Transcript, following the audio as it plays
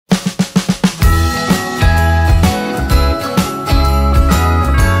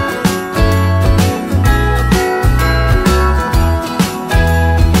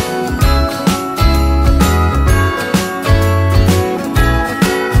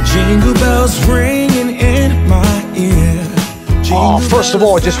Jingle bells ringing in my ear. First of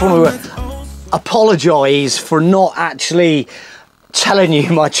all, I just want to apologise for not actually telling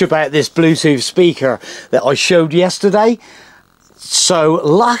you much about this Bluetooth speaker that I showed yesterday. So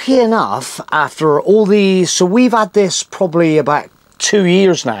lucky enough, after all these, so we've had this probably about 2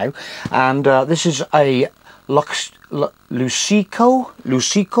 years now, and this is a Lucico,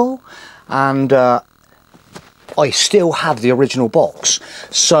 and I still have the original box.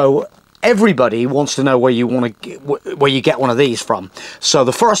 So everybody wants to know where you get one of these from. So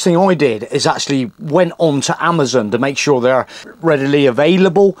the first thing I did is actually went on to Amazon to make sure they're readily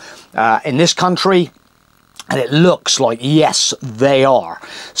available in this country. And it looks like, yes, they are.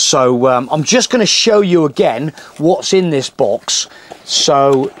 So I'm just going to show you again what's in this box.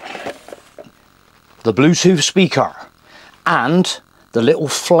 So the Bluetooth speaker and the little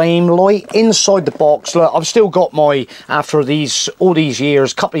flame light inside the box. Look, I've still got my, after all these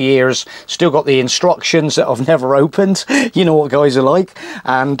years, couple of years, still got the instructions that I've never opened. You know what guys are like.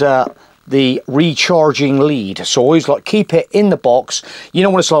 And the recharging lead. So I always like keep it in the box. You know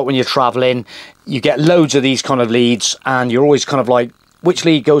what it's like when you're traveling, you get loads of these kind of leads and you're always kind of like, which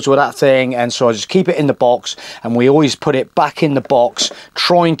lead goes with that thing? And so I just keep it in the box, and we always put it back in the box,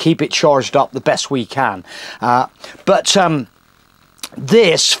 try and keep it charged up the best we can.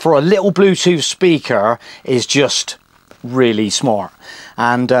 This, for a little Bluetooth speaker, is just really smart.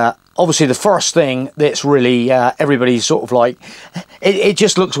 And obviously the first thing that's really, everybody's sort of like, it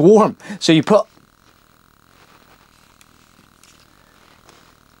just looks warm. So you put,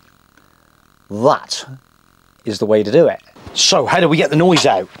 that is the way to do it. So how do we get the noise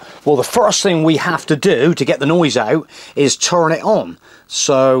out? Well, the first thing we have to do to get the noise out is turn it on.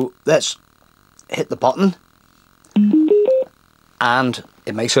 So let's hit the button. And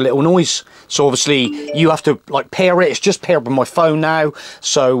it makes a little noise. So obviously you have to like pair it. It's just paired with my phone now.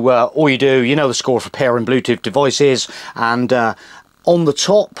 So all you do, you know the score for pairing Bluetooth devices. And on the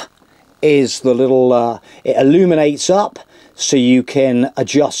top is the little, it illuminates up. So you can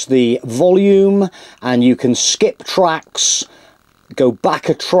adjust the volume and you can skip tracks, go back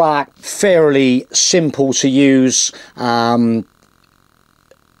a track, fairly simple to use.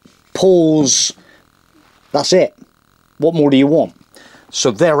 Pause, that's it. What more do you want? So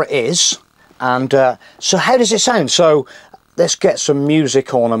there it is. And so how does it sound? So let's get some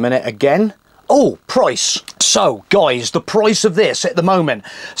music on a minute again. Oh, price. So guys, the price of this at the moment.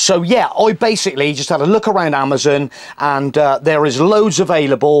 So yeah, I basically just had a look around Amazon, and there is loads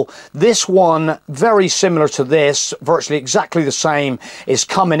available. This one, very similar to this, virtually exactly the same, is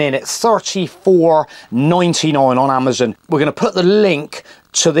coming in at $34.99 on Amazon. We're going to put the link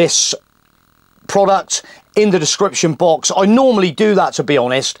to this product in the description box. I normally do that, to be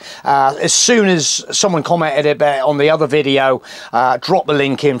honest. As soon as someone commented about on the other video, drop the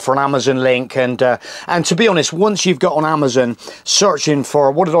link in for an Amazon link. And to be honest, once you've got on Amazon searching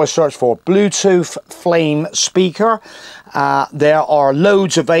for, what did I search for? Bluetooth flame speaker. There are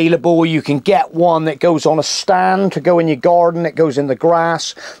loads available. You can get one that goes on a stand to go in your garden. It goes in the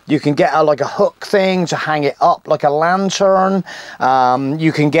grass. You can get like a hook thing to hang it up like a lantern.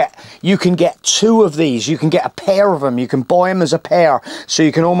 You can get two of these. You can get a pair of them. You can buy them as a pair, so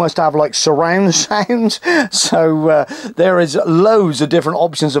you can almost have like surround sound. So there is loads of different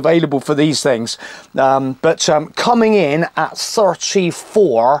options available for these things. But coming in at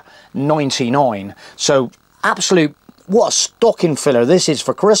 $34.99. So absolute, what a stocking filler this is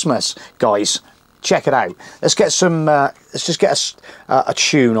for Christmas, guys. Check it out. Let's get some, let's just get a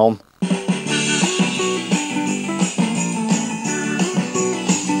tune on.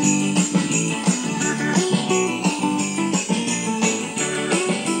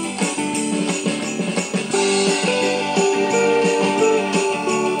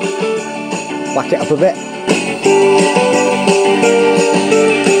 Back it up a bit.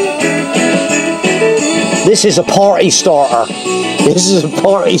 This is a party starter. This is a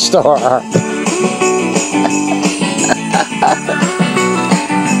party starter.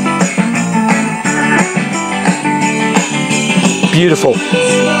 Beautiful.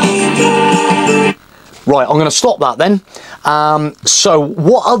 Right, I'm going to stop that then. So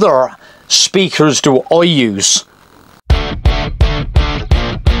what other speakers do I use?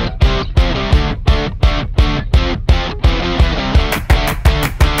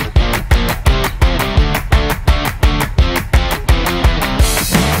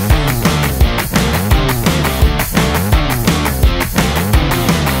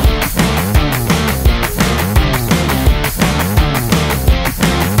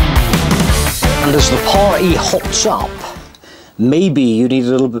 And as the party hops up, maybe you need a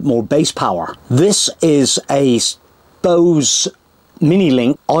little bit more bass power. This is a Bose mini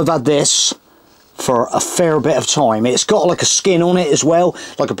link. I've had this for a fair bit of time. It's got like a skin on it as well,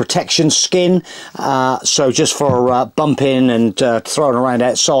 like a protection skin, so just for bumping and throwing around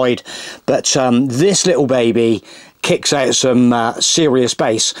outside. But this little baby kicks out some serious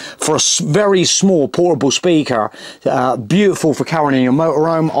bass for a very small portable speaker. Beautiful for carrying in your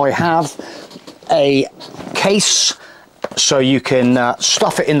motorhome. I have a case, so you can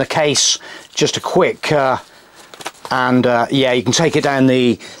stuff it in the case. Just a quick yeah, you can take it down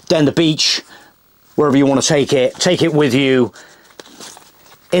the beach, wherever you want to take it with you,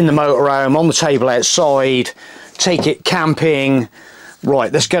 in the motorhome, on the table outside, take it camping.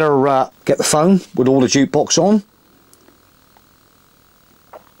 Right, let's get the phone with all the jukebox on.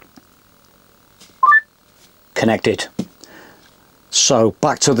 Connected. So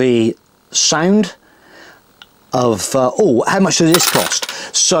back to the sound of, oh, how much does this cost?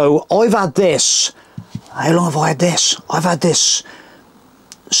 So I've had this, how long have I had this? I've had this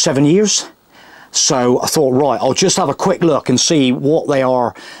 7 years. So I thought, right, I'll just have a quick look and see what they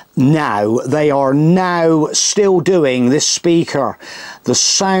are now. They are now still doing this speaker, the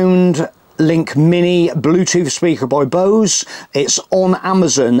Sound Link Mini Bluetooth speaker by Bose. It's on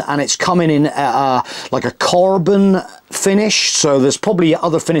Amazon and it's coming in like a carbon finish, so there's probably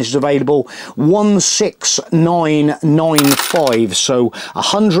other finishes available. 16995, so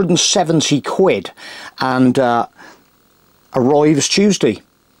 170 quid, and arrives Tuesday.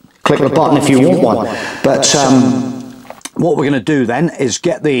 Click the button if you want one. But what we're going to do then is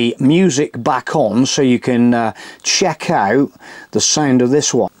get the music back on so you can check out the sound of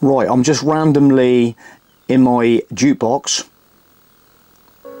this one. Right, I'm just randomly in my jukebox.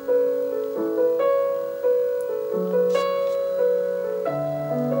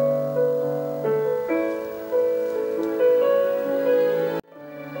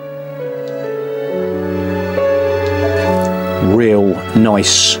 Real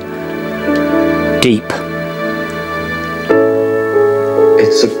nice, deep.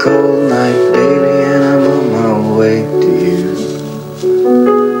 It's a cold night, baby, and I'm on my way to you.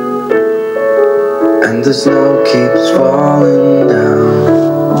 And the snow keeps falling down.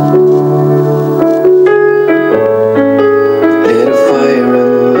 Lit a fire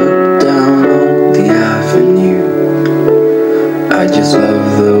and look down on the avenue. I just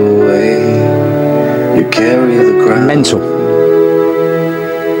love the way you carry the ground. Mental.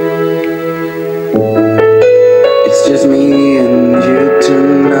 It's just me and you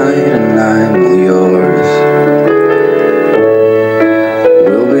tonight, and I'm all yours.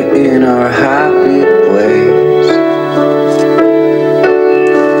 We'll be in our happy place.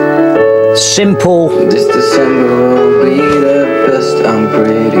 Simple. This December will be the best, I'm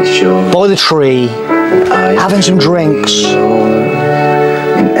pretty sure. By the tree, having some drinks.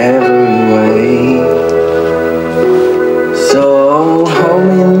 In every way. So hold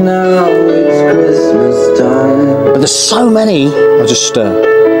me now, it's Christmas time. But there's so many. I'll just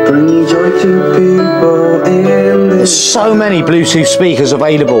bring joy to people in there's this. so many Bluetooth speakers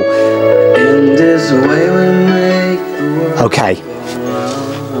available. In this way we make the world. Okay.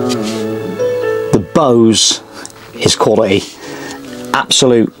 The Bose is quality.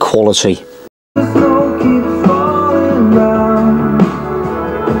 Absolute quality. The snow keeps falling down.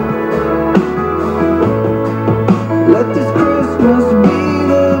 Let this Christmas be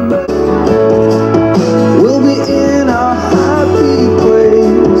the best. We'll be in our happy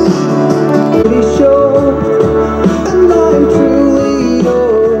place. Pretty sure, and I'm truly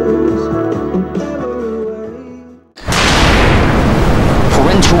yours in every way.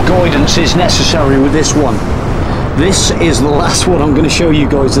 Parental guidance is necessary with this one. This is the last one I'm going to show you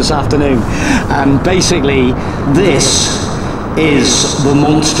guys this afternoon, and basically this is the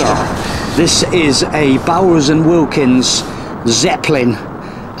monster. This is a Bowers & Wilkins Zeppelin,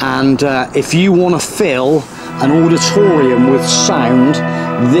 and if you want to fill an auditorium with sound,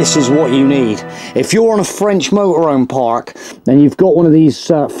 this is what you need. If you're on a French motorhome park and you've got one of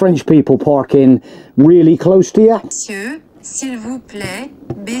these French people parking really close to you, Monsieur, s'il vous plaît,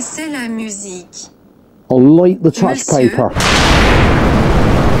 baissez la musique. I'll light the touch Monsieur. paper.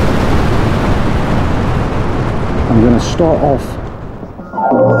 I'm going to start off.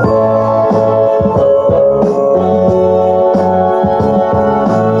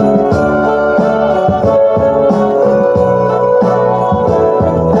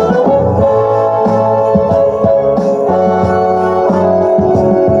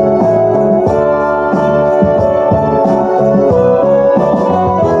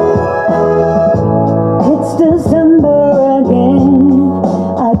 It's December again,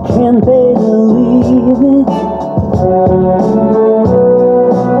 I can't believe it.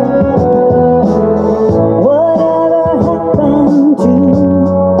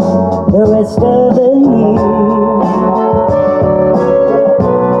 the rest of the year.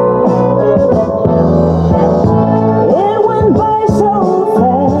 It went by so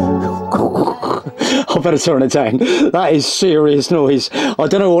fast. I better turn it down. That is serious noise. I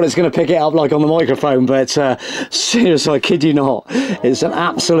don't know what it's going to pick it up like on the microphone, but seriously, I kid you not, it's an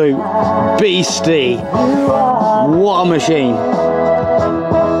absolute beastie. What a machine.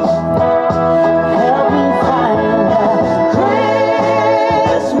 Help me find the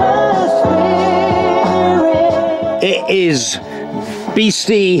Christmas spirit. It is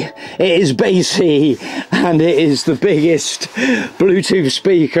beastie, it is bassy, and it is the biggest Bluetooth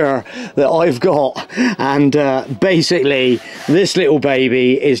speaker that I've got. And basically, this little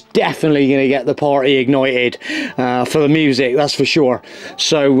baby is definitely going to get the party ignited for the music, that's for sure.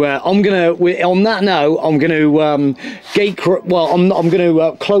 So I'm gonna, on that note, I'm going to I'm going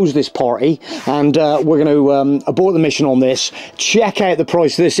to close this party, and we're going to abort the mission on this. Check out the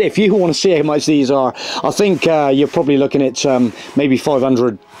price of this if you want to see how much these are. I think you're probably looking at maybe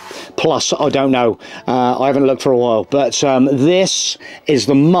 500 plus, I don't know, I haven't looked for a while, but this is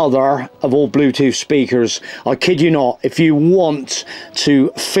the mother of all Bluetooth speakers. I kid you not, if you want to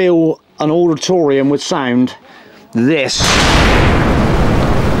fill an auditorium with sound, this.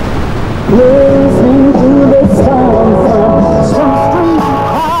 We're